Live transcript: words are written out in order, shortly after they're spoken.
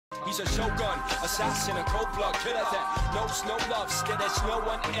He's a shogun, assassin, a cold-blood killer that knows no love, scared there's no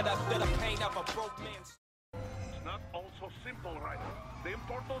one in a bit of pain of a broke man's. It's not all so simple, Ryder. They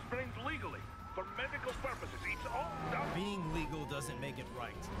import those brains legally. For medical purposes, it's all done. Being legal doesn't make it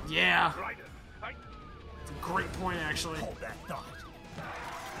right. Yeah. Ryder, It's a great point, actually. Hold that thought.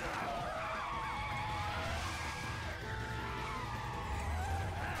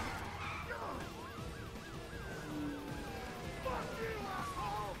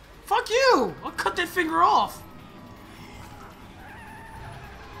 Fuck you! I'll cut that finger off.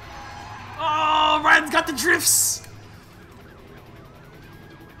 Oh, Ryan's got the drifts.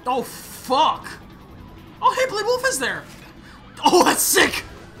 Oh, fuck. Oh, hey, Blade Wolf is there. Oh, that's sick.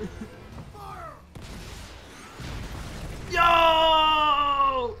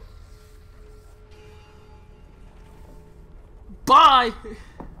 Yo! Bye!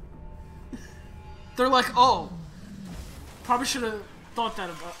 They're like, oh. Probably should have thought that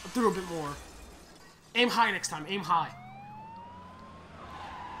through a bit more. Aim high next time, aim high.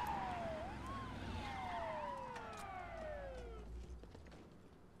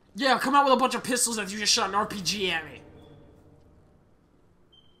 Yeah, come out with a bunch of pistols that you just shot an RPG at me.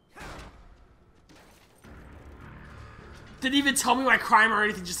 Didn't even tell me my crime or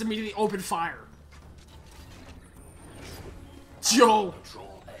anything, just immediately opened fire. Joe!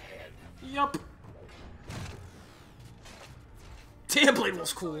 Yup. Damn, Blade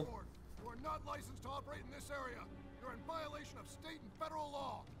Wolf's cool. You are not licensed to operate in this area. You're in violation of state and federal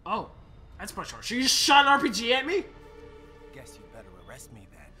law. Oh, that's much harsh. You just shot an RPG at me? Guess you better arrest me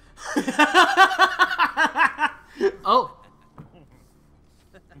then. Oh.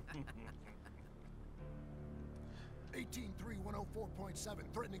 18.3.104.7,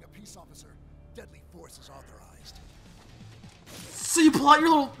 threatening a peace officer. Deadly force is authorized. So you pull out your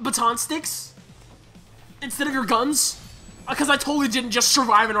little baton sticks? Instead of your guns? Because I totally didn't just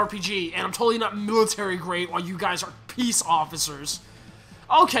survive an RPG, and I'm totally not military grade while you guys are peace officers.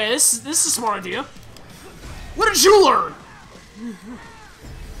 Okay, this is a smart idea. What did you learn?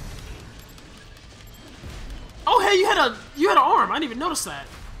 Oh, hey, you had an arm. I didn't even notice that.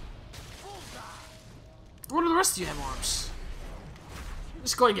 What do the rest of you have arms?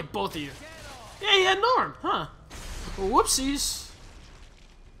 Let's go ahead and get both of you. Yeah, you had an arm, huh? Whoopsies.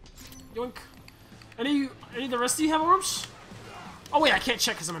 Yoink. Any of the rest of you have arms? Oh wait, I can't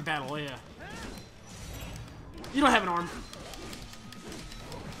check because I'm in battle. Oh, yeah. You don't have an arm.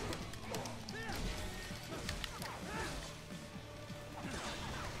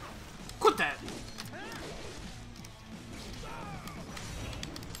 Quit that.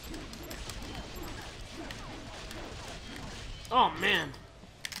 Oh man,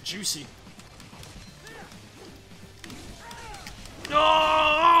 juicy.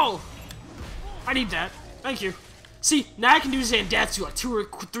 No! I need that. Thank you. See, now I can do Zandatsu like 2 or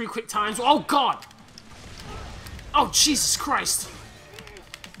 3 quick times. Oh god! Oh Jesus Christ!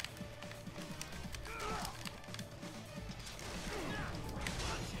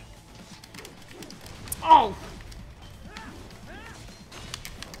 Oh!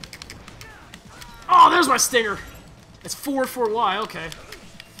 Oh, there's my stinger. It's 4-4-Y. Okay.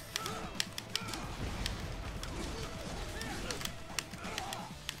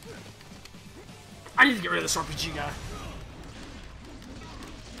 I need to get rid of this RPG guy.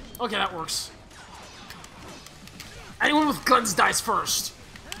 Okay, that works. Anyone with guns dies first.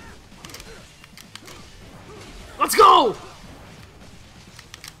 Let's go!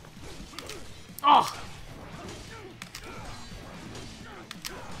 Oh!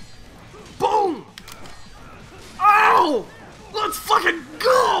 Boom! Oh! Let's fucking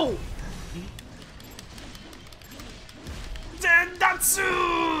go!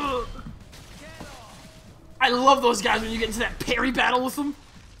 Zandatsu! I love those guys when you get into that parry battle with them.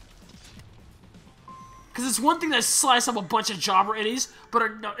 Because it's one thing to slice up a bunch of jobber enemies, but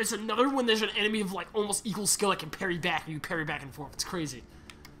it's another when there's an enemy of like almost equal skill that can parry back, and you parry back and forth. It's crazy.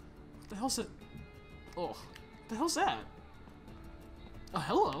 What the hell's it? Oh, what the hell's that? Oh,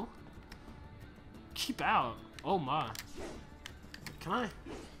 hello. Keep out. Oh my. Can I?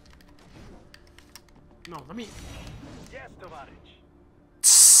 No, let me. Yes, Tovarich.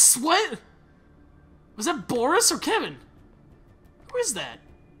 What? Was that Boris or Kevin? Who is that?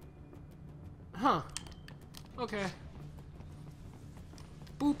 Huh. Okay.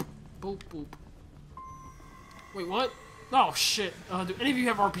 Boop. Boop, boop. Wait, what? Oh, shit. Do any of you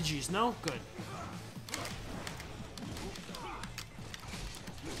have RPGs? No? Good.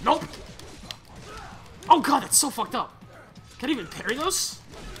 Nope! Oh god, that's so fucked up. Can't even parry those?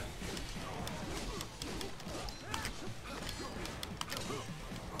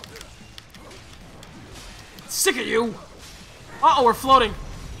 Sick of you! Uh-oh, we're floating.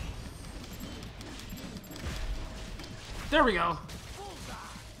 There we go.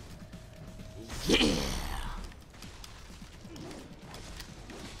 Yeah.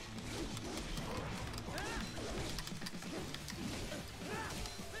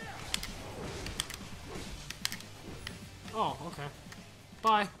 Oh, okay.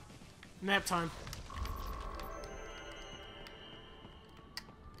 Bye. Nap time.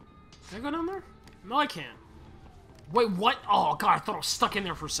 Can I go down there? No, I can't. Wait, what? Oh, God, I thought I was stuck in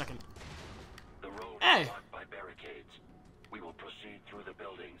there for a second. The road Hey! is blocked by barricades. We will proceed through the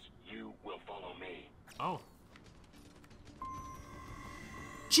buildings. You will follow me. Oh.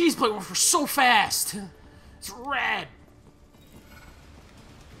 Jeez, Blade Warfare so fast! It's rad!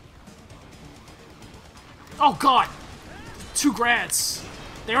 Oh, God! 2 grads.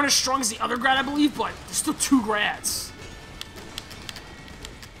 They aren't as strong as the other grad, I believe, but there's still 2 grads.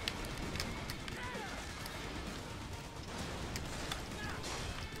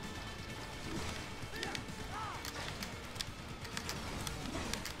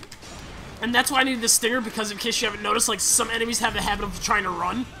 And that's why I needed the stinger, because in case you haven't noticed, like, some enemies have the habit of trying to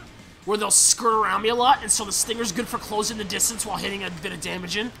run, where they'll skirt around me a lot, and so the stinger's good for closing the distance while hitting a bit of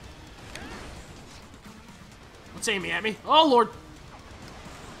damage in. What's aiming at me? Oh, Lord.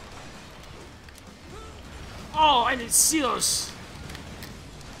 Oh, I didn't see those.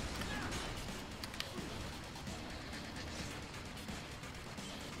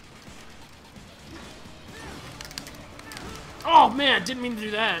 Oh, man, didn't mean to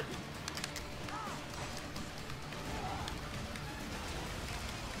do that.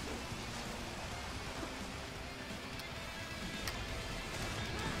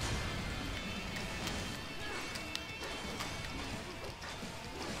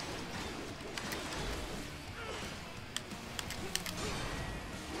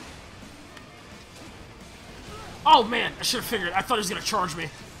 Oh, man, I should have figured. I thought he was going to charge me.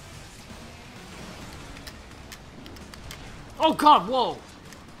 Oh, God, whoa.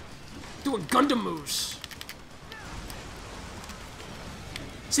 Doing Gundam moves.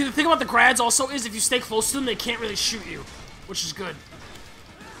 See, the thing about the grads also is if you stay close to them, they can't really shoot you, which is good.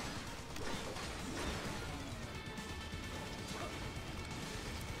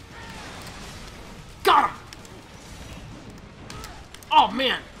 Got him! Oh,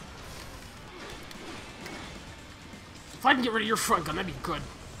 man. If I can get rid of your front gun, that'd be good.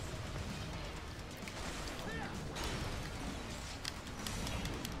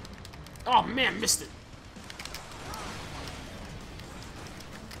 Oh, man, missed it.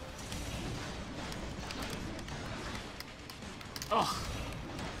 Oh.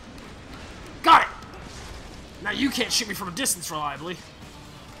 Got it! Now you can't shoot me from a distance reliably.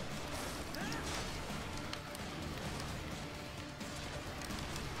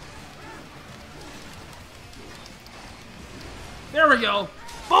 There we go.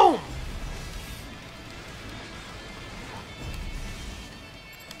 Boom!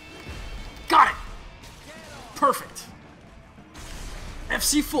 Got it! Perfect.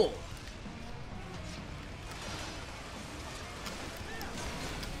 FC full.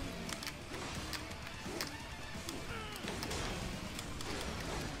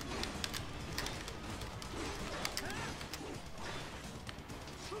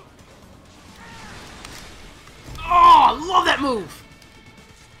 I love that move!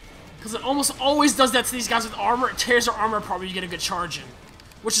 Because it almost always does that to these guys with armor. It tears their armor apart when you get a good charge in.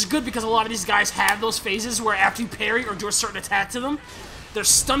 Which is good because a lot of these guys have those phases where after you parry or do a certain attack to them, they're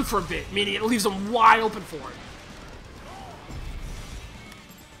stunned for a bit, meaning it leaves them wide open for it.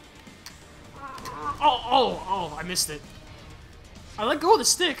 Oh, I missed it. I let go of the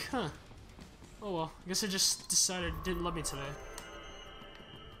stick, huh. Oh well, I guess I just decided it didn't love me today.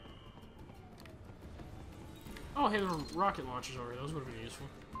 Oh, hey, there were rocket launchers over here. Those would have been useful.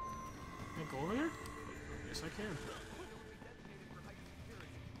 Can I go over there? Yes, I can.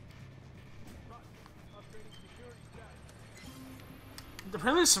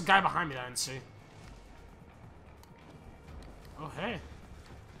 Apparently there's some guy behind me that I didn't see. Oh, hey.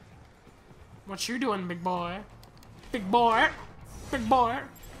 What you doing, big boy? Big boy? Big boy?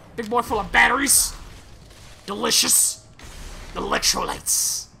 Big boy full of batteries? Delicious.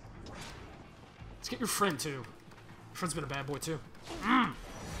 Electrolytes. Let's get your friend, too. Friend's been a bad boy, too.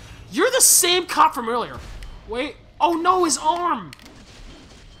 You're the same cop from earlier. Wait. Oh, no, his arm.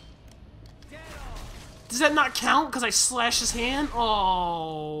 Does that not count because I slashed his hand?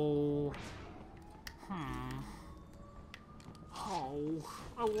 Oh. Oh.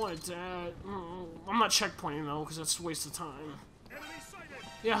 I wanted that. I'm not checkpointing, though, because that's a waste of time.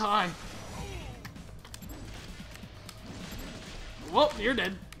 Yeah, hi. Well, you're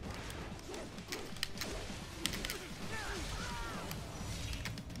dead.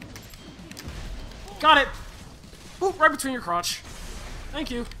 Got it! Oop, right between your crotch.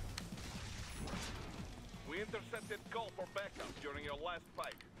 Thank you. We intercepted call for backup during your last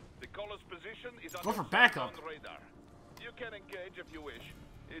fight. The caller's position is on Go for backup. radar. You can engage if you wish.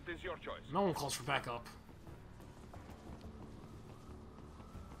 It is your choice. No one calls for backup.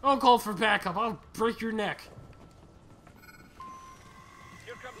 Don't call for backup. I'll break your neck.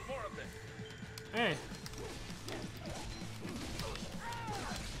 Here comes more of this. Hey.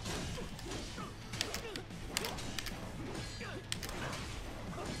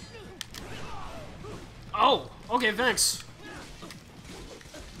 Oh, okay, thanks.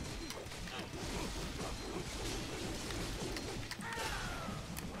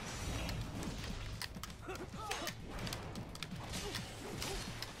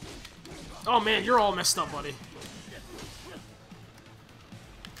 Oh man, you're all messed up, buddy.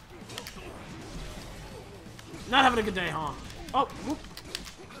 Not having a good day, huh? Oh, whoop.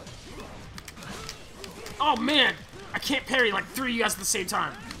 Oh man, I can't parry like 3 of you guys at the same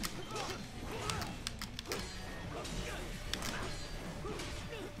time.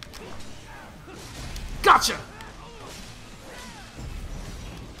 Gotcha!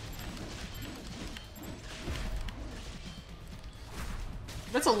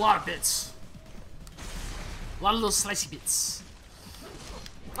 That's a lot of bits. A lot of little slicey bits.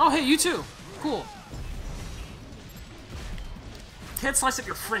 Oh, hey, you too. Cool. Can't slice up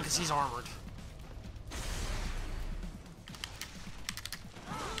your friend because he's armored.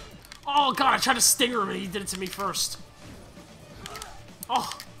 Oh god, I tried to stinger him and he did it to me first. Oh.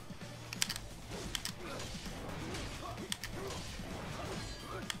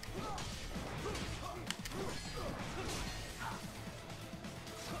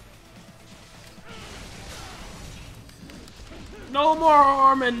 No more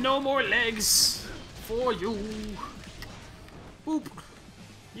arm and no more legs for you. Boop.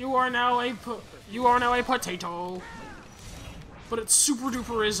 You are now a potato. But it's super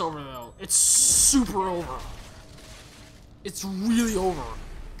duper is over though. It's super over. It's really over.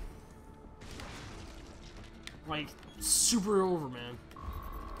 Like super over, man.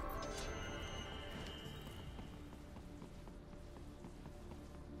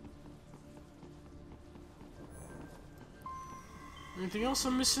 Anything else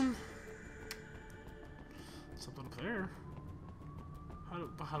I'm missing? Something up there.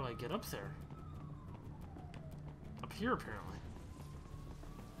 How do I get up there? Up here, apparently.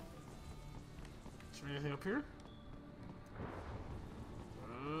 Is there anything up here?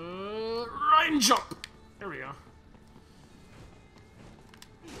 Ride and jump! There we go.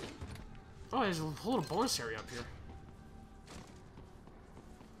 Oh, there's a whole little bonus area up here.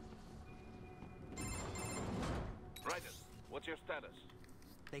 What's your status?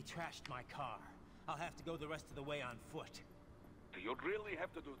 They trashed my car. I'll have to go the rest of the way on foot. Do you really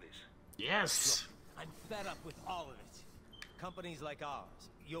have to do this? Yes. Look, I'm fed up with all of it. Companies like ours,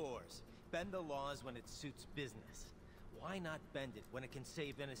 yours, bend the laws when it suits business. Why not bend it when it can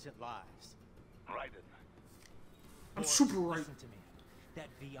save innocent lives? Raiden. I'm super right. Listen to me. That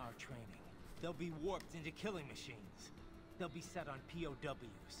VR training. They'll be warped into killing machines. They'll be set on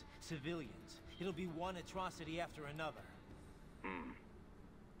POWs, civilians. It'll be one atrocity after another.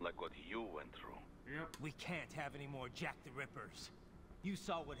 Like what you went through. Yep. We can't have any more Jack the Rippers. You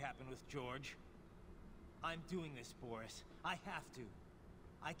saw what happened with George. I'm doing this, Boris. I have to.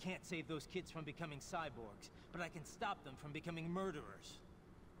 I can't save those kids from becoming cyborgs, but I can stop them from becoming murderers.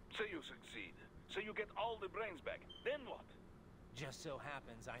 Say you succeed. Say you get all the brains back. Then what? Just so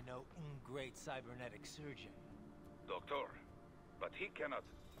happens I know great cybernetic surgeon. Doctor. But he cannot...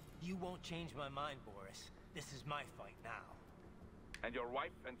 You won't change my mind, Boris. This is my fight now. And your wife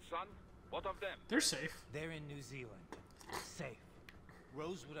and son? What of them? They're safe. They're in New Zealand. Safe.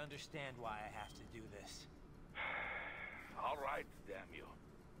 Rose would understand why I have to do this. All right, damn you.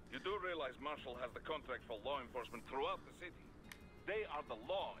 You do realize Marshall has the contract for law enforcement throughout the city. They are the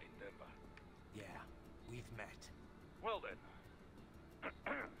law in Denver. Yeah, we've met. Well then.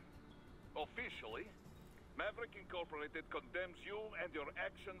 Officially, Maverick Incorporated condemns you and your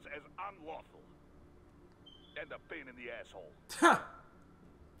actions as unlawful. And a pain in the asshole.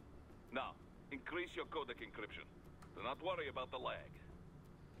 Now, increase your codec encryption. Do not worry about the lag.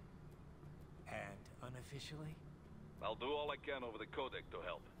 And unofficially? I'll do all I can over the codec to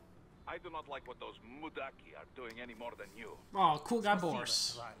help. I do not like what those Mudaki are doing any more than you. Oh, cool guy, Spasiba,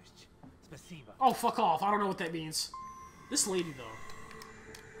 Boris. Tovarищ. Spasiba. Oh, fuck off. I don't know what that means. This lady, though.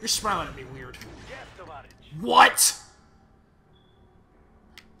 You're smiling at me weird. Yes, Tovarищ. What?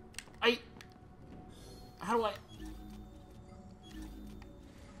 How do I...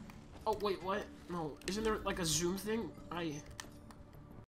 Oh, wait, what? No, isn't there, like, a zoom thing?